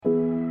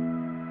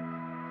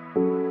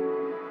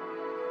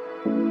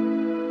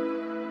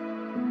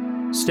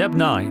Step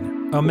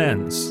 9.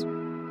 Amends.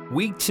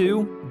 Week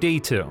 2, Day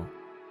 2.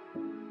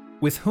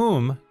 With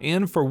whom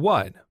and for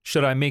what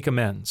should I make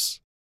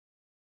amends?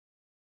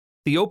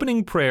 The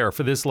opening prayer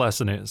for this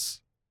lesson is,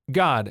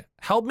 God,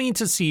 help me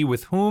to see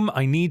with whom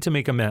I need to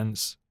make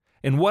amends,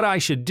 and what I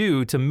should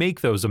do to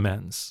make those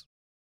amends.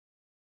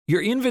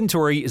 Your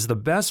inventory is the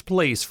best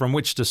place from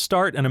which to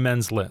start an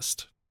amends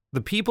list.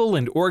 The people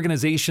and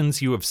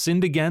organizations you have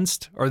sinned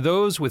against are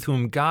those with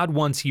whom God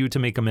wants you to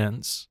make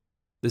amends.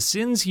 The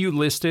sins you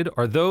listed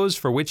are those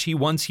for which He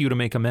wants you to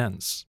make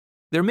amends.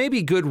 There may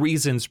be good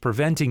reasons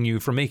preventing you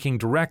from making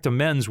direct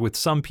amends with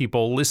some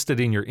people listed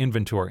in your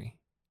inventory.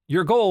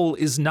 Your goal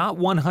is not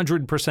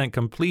 100%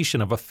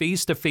 completion of a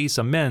face-to-face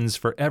amends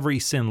for every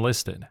sin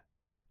listed.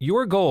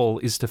 Your goal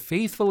is to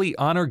faithfully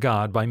honor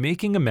God by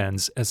making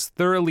amends as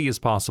thoroughly as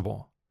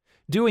possible,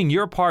 doing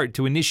your part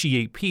to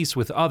initiate peace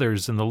with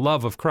others in the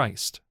love of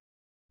Christ.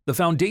 The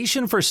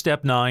foundation for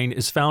Step 9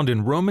 is found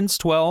in Romans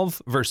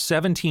 12, verse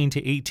 17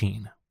 to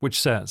 18,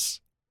 which says,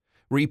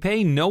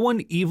 Repay no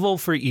one evil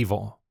for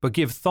evil, but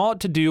give thought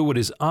to do what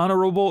is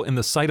honorable in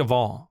the sight of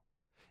all.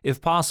 If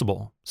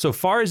possible, so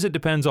far as it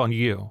depends on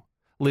you,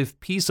 live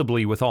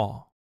peaceably with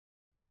all.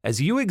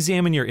 As you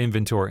examine your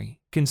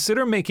inventory,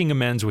 consider making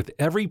amends with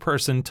every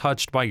person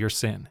touched by your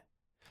sin.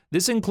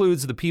 This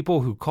includes the people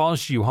who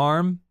caused you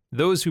harm,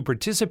 those who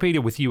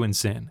participated with you in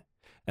sin,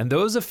 and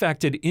those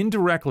affected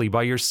indirectly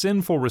by your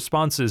sinful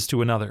responses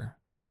to another.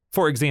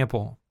 For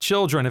example,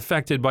 children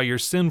affected by your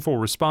sinful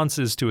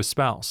responses to a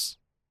spouse.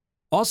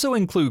 Also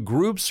include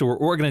groups or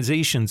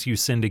organizations you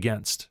sinned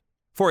against.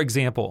 For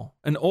example,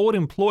 an old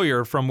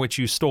employer from which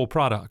you stole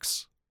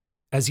products.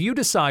 As you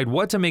decide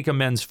what to make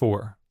amends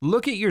for,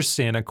 look at your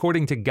sin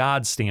according to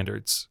God's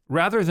standards,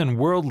 rather than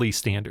worldly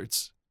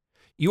standards.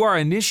 You are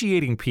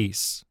initiating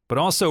peace, but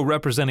also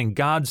representing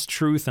God's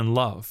truth and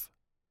love.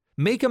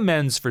 Make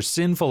amends for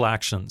sinful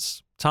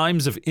actions,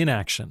 times of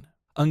inaction,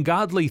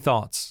 ungodly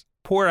thoughts,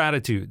 poor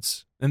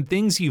attitudes, and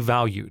things you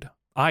valued,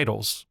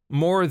 idols,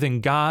 more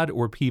than God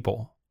or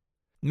people.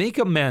 Make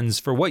amends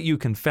for what you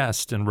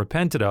confessed and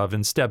repented of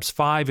in steps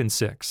 5 and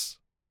 6.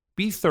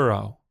 Be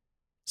thorough.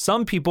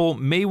 Some people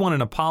may want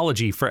an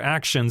apology for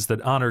actions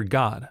that honored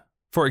God.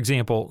 For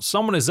example,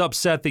 someone is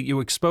upset that you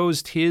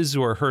exposed his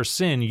or her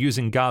sin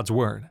using God's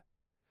word.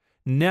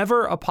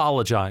 Never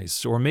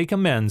apologize or make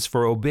amends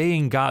for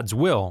obeying God's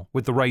will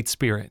with the right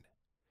spirit.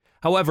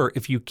 However,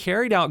 if you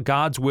carried out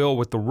God's will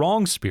with the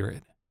wrong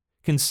spirit,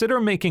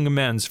 consider making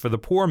amends for the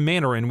poor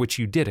manner in which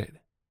you did it,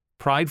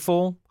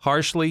 prideful,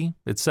 harshly,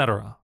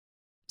 etc.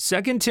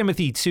 2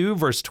 Timothy 2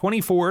 verse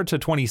 24 to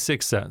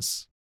 26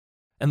 says,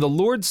 And the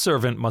Lord's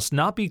servant must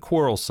not be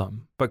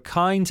quarrelsome, but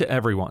kind to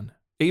everyone,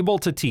 able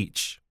to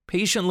teach,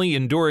 patiently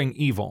enduring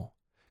evil,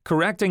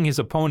 correcting his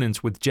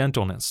opponents with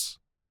gentleness.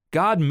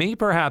 God may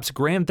perhaps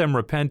grant them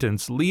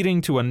repentance leading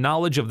to a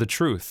knowledge of the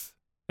truth,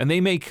 and they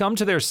may come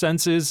to their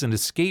senses and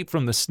escape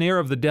from the snare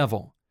of the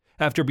devil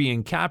after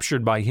being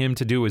captured by him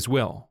to do his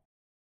will.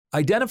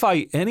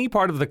 Identify any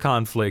part of the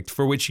conflict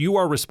for which you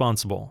are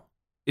responsible.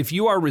 If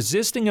you are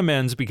resisting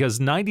amends because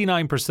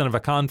 99% of a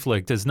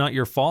conflict is not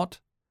your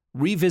fault,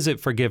 revisit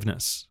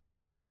forgiveness.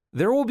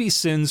 There will be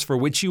sins for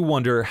which you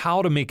wonder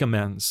how to make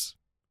amends,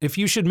 if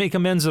you should make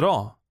amends at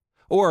all,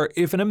 or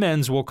if an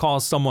amends will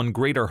cause someone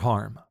greater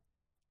harm.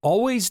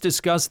 Always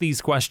discuss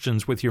these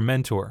questions with your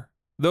mentor,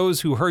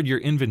 those who heard your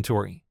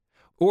inventory,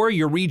 or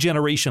your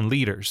regeneration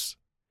leaders.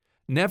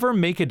 Never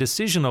make a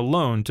decision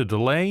alone to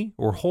delay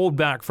or hold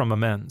back from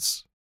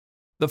amends.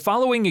 The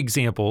following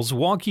examples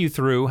walk you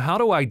through how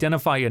to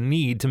identify a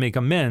need to make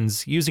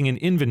amends using an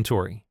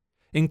inventory,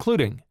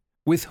 including,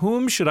 with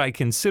whom should I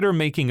consider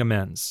making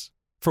amends?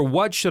 For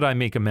what should I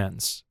make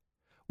amends?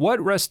 What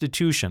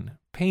restitution,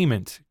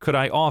 payment could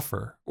I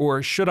offer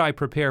or should I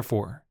prepare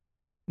for?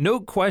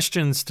 Note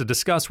questions to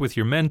discuss with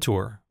your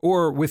mentor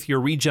or with your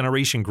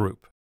regeneration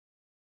group.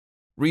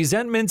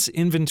 Resentments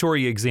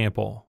inventory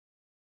example.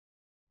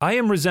 I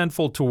am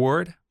resentful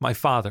toward my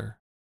father.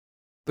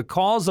 The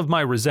cause of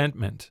my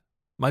resentment.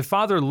 My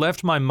father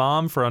left my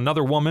mom for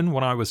another woman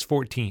when I was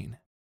 14.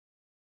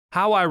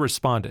 How I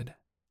responded.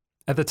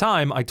 At the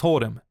time, I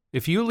told him,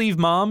 if you leave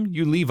mom,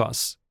 you leave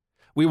us.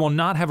 We will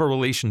not have a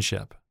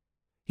relationship.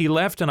 He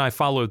left and I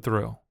followed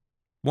through.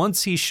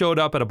 Once he showed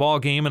up at a ball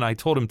game and I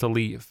told him to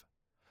leave.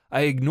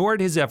 I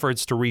ignored his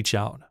efforts to reach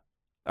out.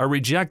 I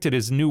rejected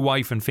his new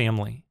wife and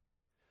family.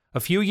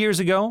 A few years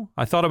ago,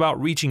 I thought about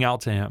reaching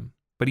out to him,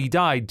 but he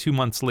died 2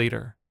 months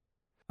later.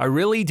 I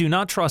really do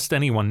not trust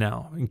anyone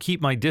now and keep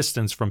my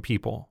distance from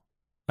people.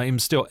 I am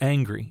still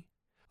angry.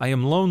 I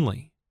am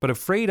lonely, but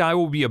afraid I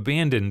will be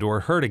abandoned or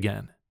hurt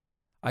again.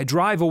 I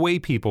drive away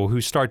people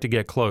who start to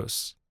get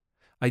close.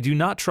 I do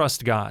not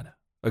trust God.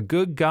 A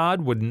good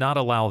God would not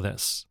allow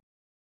this.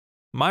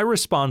 My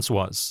response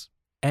was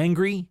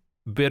angry,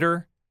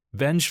 bitter,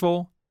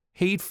 vengeful,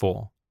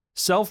 hateful,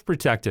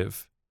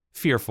 self-protective,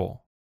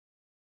 fearful.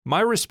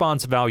 My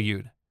response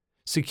valued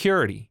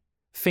security,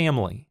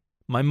 family,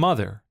 my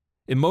mother,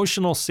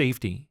 emotional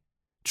safety,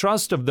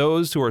 trust of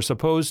those who are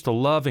supposed to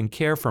love and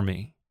care for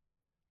me,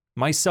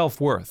 my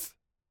self-worth.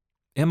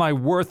 Am I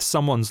worth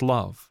someone's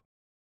love?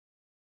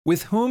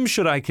 With whom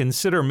should I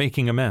consider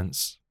making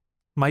amends?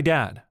 My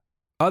dad.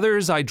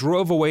 Others I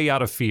drove away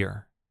out of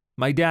fear.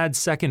 My dad's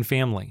second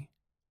family.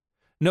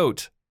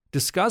 Note,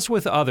 discuss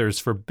with others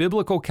for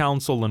biblical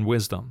counsel and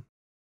wisdom.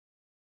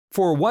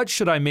 For what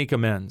should I make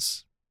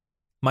amends?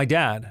 My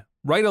dad.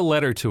 Write a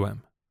letter to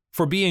him.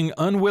 For being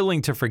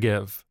unwilling to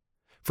forgive.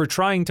 For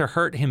trying to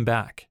hurt him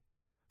back.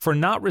 For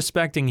not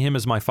respecting him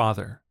as my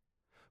father.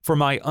 For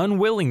my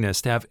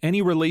unwillingness to have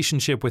any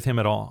relationship with him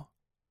at all.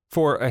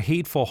 For a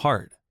hateful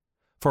heart.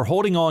 For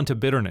holding on to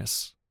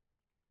bitterness.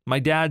 My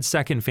dad's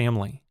second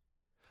family.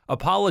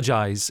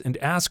 Apologize and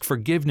ask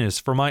forgiveness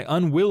for my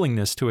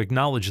unwillingness to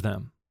acknowledge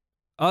them.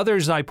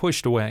 Others I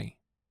pushed away.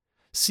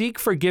 Seek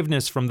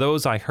forgiveness from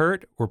those I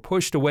hurt or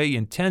pushed away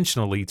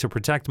intentionally to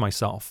protect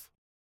myself.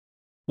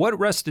 What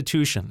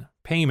restitution,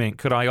 payment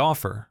could I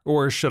offer,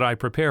 or should I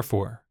prepare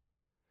for?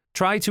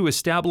 Try to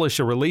establish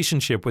a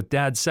relationship with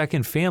Dad's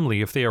second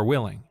family if they are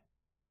willing.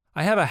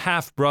 I have a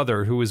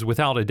half-brother who is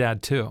without a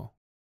dad too.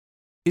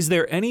 Is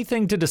there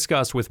anything to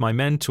discuss with my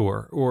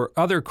mentor or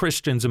other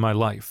Christians in my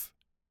life?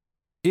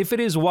 If it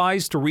is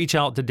wise to reach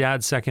out to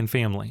Dad's second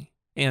family,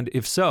 and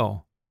if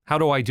so, how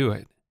do I do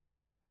it?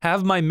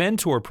 Have my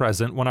mentor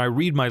present when I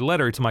read my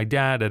letter to my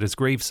dad at his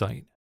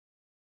gravesite.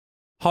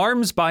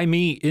 Harms by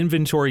me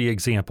inventory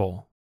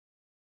example.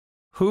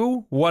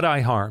 Who, what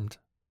I harmed.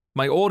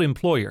 My old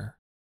employer.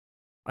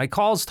 I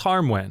caused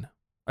harm when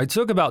I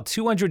took about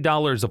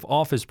 $200 of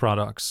office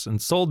products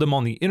and sold them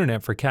on the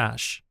internet for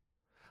cash.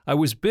 I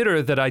was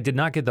bitter that I did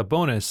not get the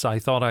bonus I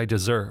thought I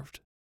deserved.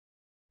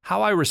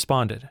 How I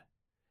responded.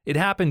 It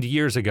happened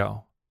years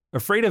ago.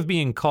 Afraid of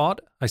being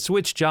caught, I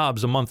switched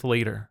jobs a month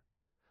later.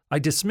 I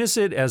dismiss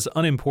it as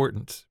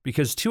unimportant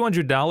because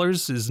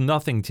 $200 is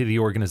nothing to the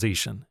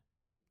organization.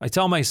 I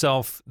tell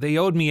myself they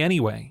owed me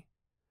anyway.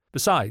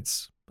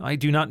 Besides, I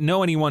do not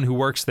know anyone who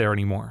works there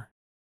anymore.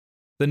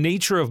 The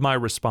nature of my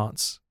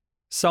response: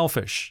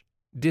 selfish,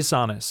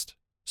 dishonest,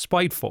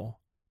 spiteful,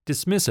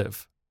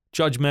 dismissive,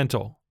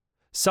 judgmental,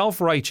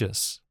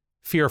 self-righteous,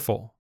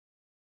 fearful.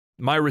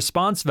 My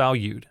response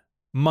valued: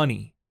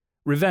 money,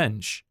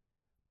 revenge,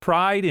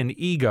 pride and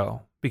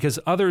ego because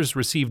others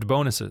received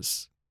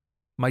bonuses.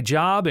 My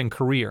job and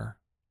career.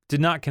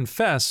 Did not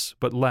confess,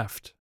 but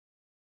left.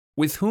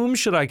 With whom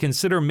should I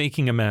consider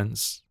making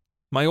amends?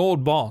 My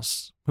old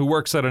boss, who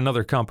works at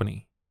another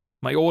company.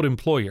 My old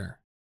employer.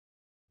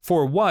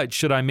 For what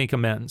should I make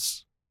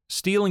amends?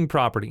 Stealing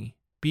property,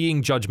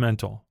 being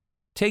judgmental,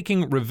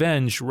 taking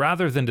revenge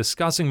rather than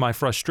discussing my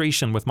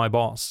frustration with my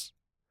boss,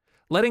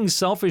 letting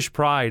selfish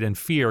pride and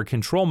fear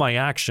control my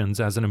actions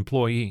as an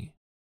employee.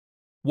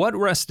 What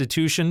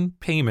restitution,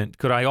 payment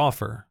could I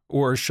offer,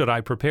 or should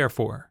I prepare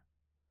for?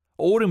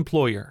 Old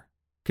employer,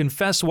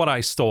 confess what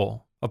I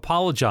stole,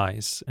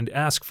 apologize, and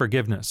ask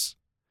forgiveness.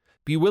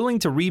 Be willing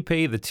to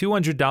repay the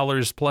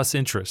 $200 plus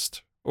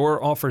interest,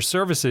 or offer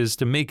services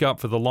to make up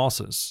for the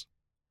losses.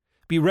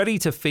 Be ready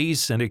to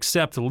face and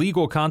accept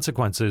legal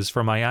consequences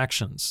for my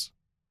actions.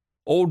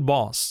 Old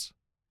boss,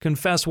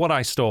 confess what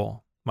I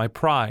stole, my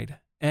pride,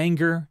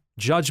 anger,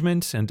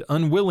 judgment, and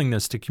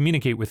unwillingness to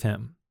communicate with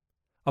him.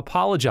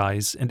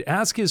 Apologize and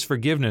ask his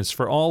forgiveness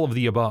for all of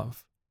the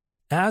above.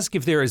 Ask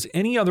if there is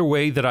any other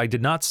way that I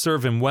did not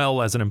serve him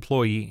well as an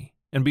employee,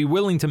 and be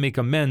willing to make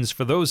amends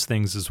for those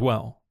things as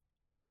well.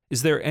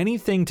 Is there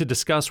anything to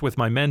discuss with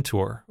my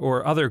mentor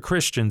or other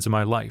Christians in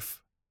my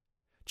life?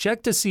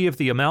 Check to see if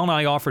the amount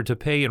I offer to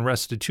pay in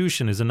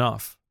restitution is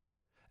enough.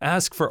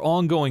 Ask for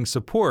ongoing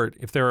support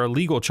if there are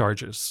legal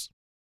charges.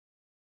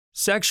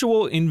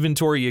 Sexual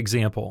inventory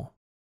example.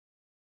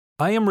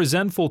 I am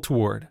resentful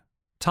toward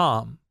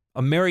Tom,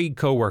 a married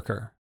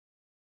coworker.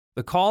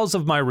 The cause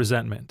of my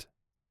resentment.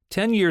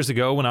 10 years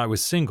ago, when I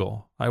was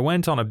single, I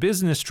went on a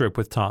business trip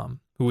with Tom,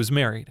 who was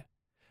married.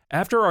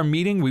 After our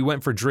meeting, we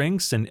went for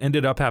drinks and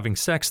ended up having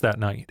sex that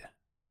night.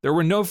 There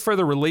were no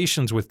further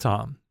relations with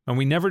Tom, and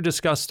we never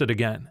discussed it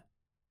again.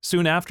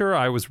 Soon after,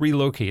 I was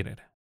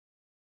relocated.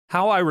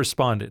 How I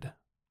responded.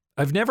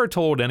 I've never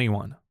told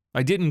anyone.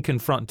 I didn't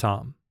confront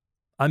Tom.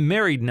 I'm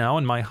married now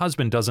and my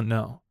husband doesn't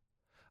know.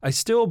 I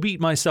still beat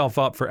myself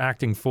up for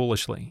acting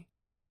foolishly.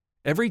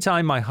 Every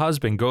time my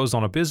husband goes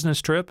on a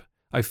business trip,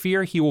 I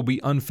fear he will be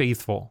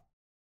unfaithful.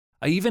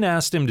 I even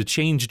asked him to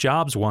change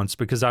jobs once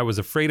because I was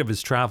afraid of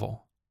his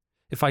travel.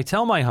 If I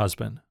tell my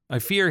husband, I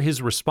fear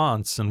his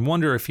response and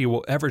wonder if he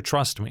will ever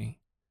trust me.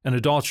 An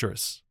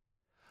adulteress.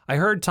 I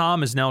heard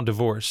Tom is now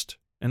divorced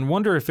and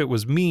wonder if it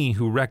was me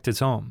who wrecked his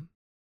home.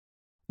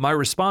 My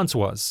response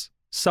was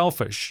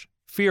selfish,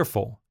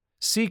 fearful,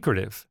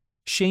 secretive,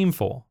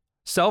 shameful,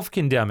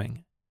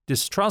 self-condemning,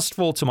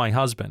 distrustful to my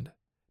husband,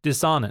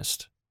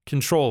 dishonest,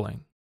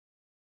 controlling.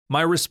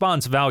 My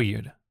response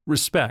valued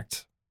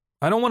respect.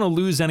 I don't want to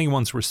lose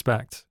anyone's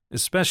respect,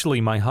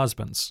 especially my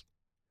husband's.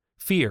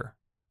 Fear.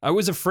 I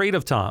was afraid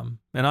of Tom,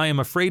 and I am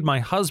afraid my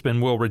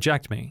husband will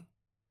reject me.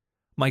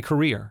 My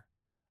career.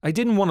 I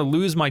didn't want to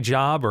lose my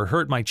job or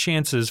hurt my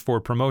chances for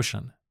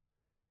promotion.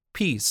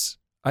 Peace.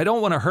 I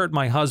don't want to hurt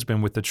my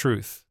husband with the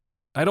truth.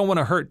 I don't want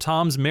to hurt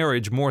Tom's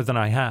marriage more than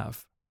I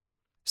have.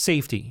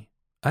 Safety.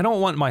 I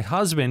don't want my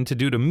husband to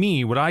do to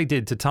me what I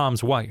did to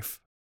Tom's wife.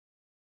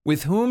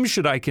 With whom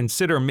should I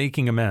consider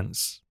making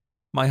amends?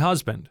 My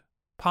husband,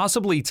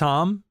 possibly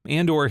Tom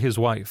and/or his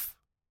wife.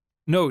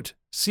 Note,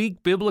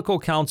 seek biblical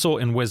counsel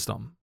and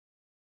wisdom.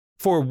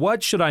 For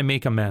what should I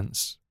make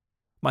amends?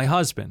 My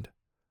husband.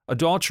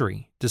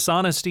 Adultery,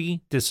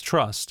 dishonesty,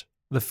 distrust,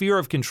 the fear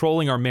of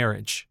controlling our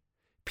marriage,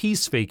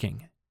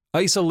 peace-faking,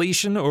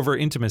 isolation over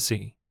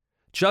intimacy,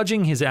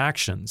 judging his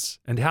actions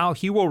and how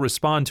he will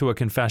respond to a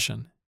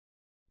confession.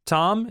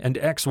 Tom and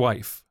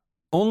ex-wife,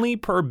 only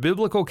per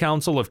biblical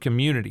counsel of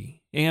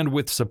community and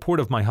with support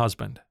of my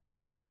husband.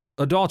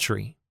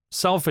 Adultery,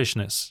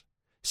 selfishness,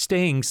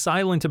 staying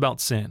silent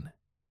about sin,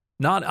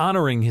 not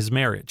honoring his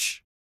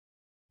marriage.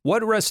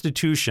 What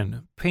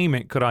restitution,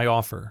 payment could I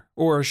offer,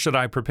 or should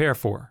I prepare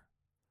for?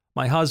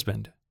 My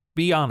husband,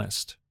 be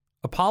honest.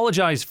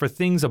 Apologize for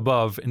things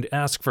above and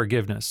ask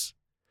forgiveness.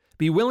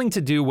 Be willing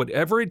to do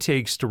whatever it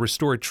takes to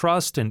restore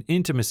trust and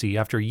intimacy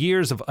after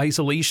years of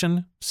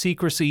isolation,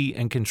 secrecy,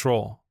 and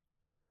control.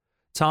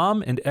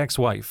 Tom and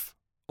ex-wife,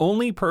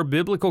 only per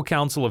biblical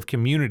counsel of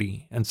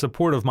community and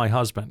support of my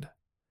husband.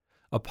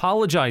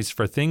 Apologize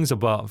for things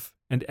above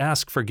and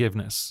ask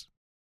forgiveness.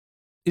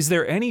 Is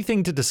there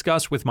anything to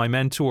discuss with my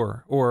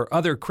mentor or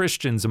other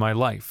Christians in my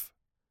life?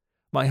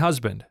 My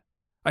husband,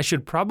 I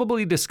should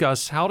probably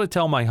discuss how to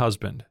tell my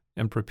husband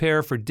and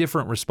prepare for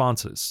different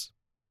responses.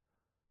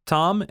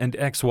 Tom and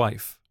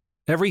ex-wife,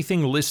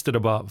 everything listed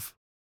above.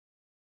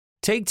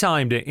 Take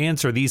time to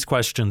answer these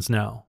questions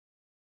now.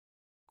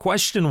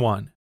 Question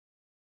 1.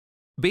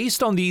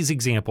 Based on these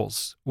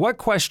examples, what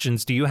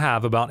questions do you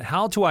have about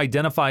how to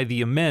identify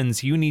the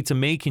amends you need to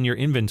make in your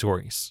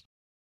inventories?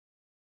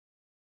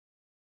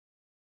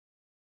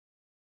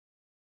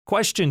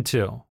 Question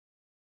 2.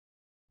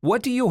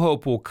 What do you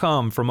hope will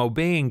come from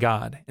obeying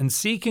God and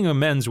seeking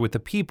amends with the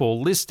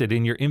people listed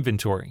in your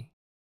inventory?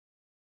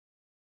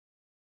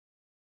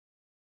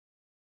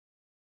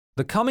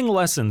 The coming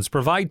lessons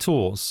provide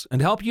tools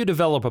and help you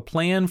develop a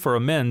plan for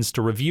amends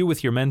to review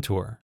with your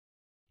mentor.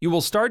 You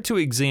will start to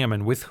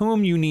examine with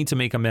whom you need to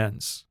make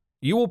amends.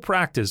 You will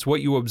practice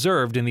what you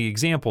observed in the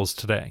examples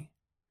today.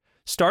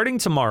 Starting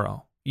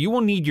tomorrow, you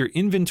will need your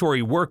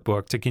inventory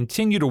workbook to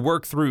continue to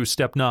work through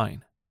Step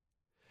 9.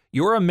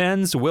 Your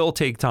amends will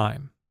take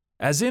time.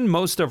 As in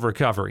most of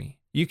recovery,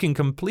 you can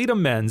complete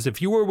amends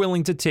if you are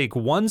willing to take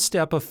one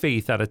step of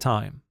faith at a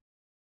time.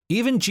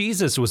 Even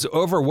Jesus was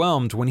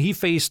overwhelmed when he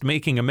faced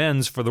making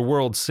amends for the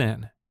world's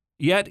sin.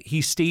 Yet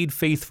he stayed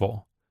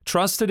faithful,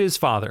 trusted his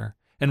Father,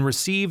 and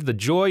received the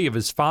joy of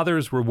his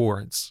Father's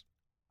rewards.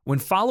 When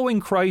following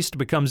Christ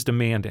becomes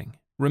demanding,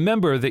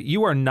 remember that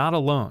you are not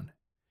alone.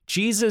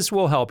 Jesus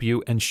will help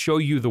you and show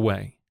you the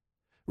way.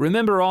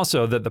 Remember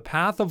also that the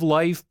path of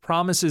life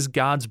promises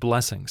God's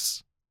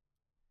blessings.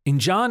 In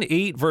John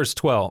 8, verse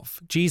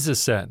 12,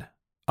 Jesus said,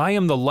 "I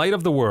am the light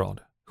of the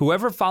world.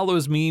 Whoever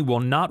follows me will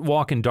not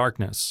walk in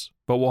darkness,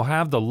 but will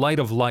have the light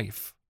of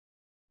life."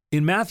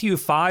 In Matthew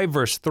 5,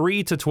 verse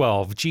 3 to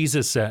 12,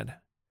 Jesus said,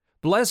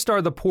 "Blessed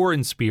are the poor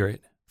in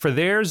spirit, for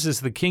theirs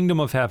is the kingdom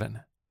of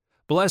heaven.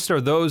 Blessed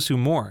are those who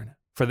mourn,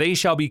 for they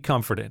shall be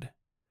comforted.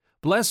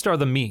 Blessed are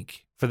the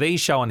meek, for they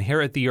shall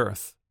inherit the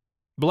earth.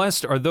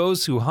 Blessed are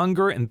those who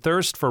hunger and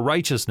thirst for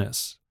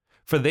righteousness,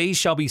 for they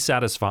shall be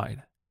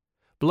satisfied.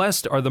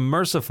 Blessed are the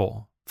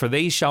merciful, for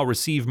they shall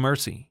receive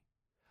mercy.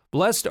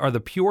 Blessed are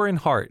the pure in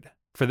heart,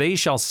 for they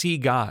shall see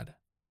God.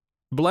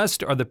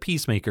 Blessed are the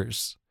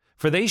peacemakers,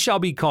 for they shall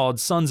be called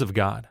sons of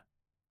God.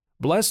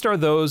 Blessed are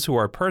those who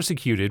are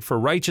persecuted for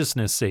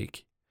righteousness'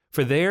 sake,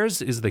 for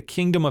theirs is the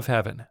kingdom of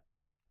heaven.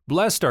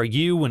 Blessed are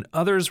you when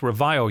others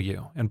revile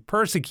you and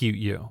persecute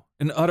you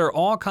and utter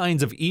all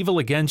kinds of evil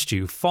against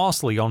you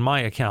falsely on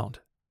my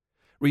account.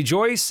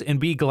 Rejoice and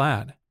be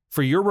glad,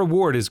 for your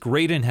reward is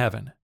great in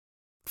heaven.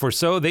 For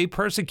so they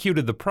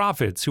persecuted the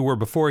prophets who were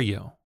before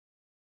you."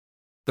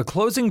 The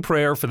closing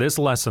prayer for this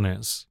lesson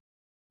is,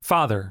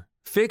 Father,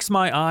 fix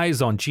my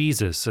eyes on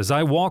Jesus as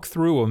I walk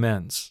through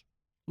amends.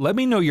 Let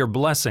me know your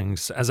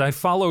blessings as I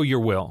follow your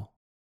will.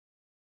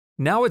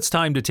 Now it's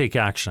time to take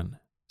action.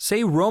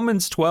 Say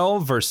Romans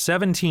 12, verse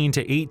 17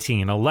 to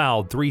 18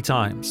 aloud 3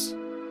 times.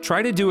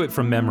 Try to do it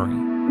from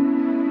memory.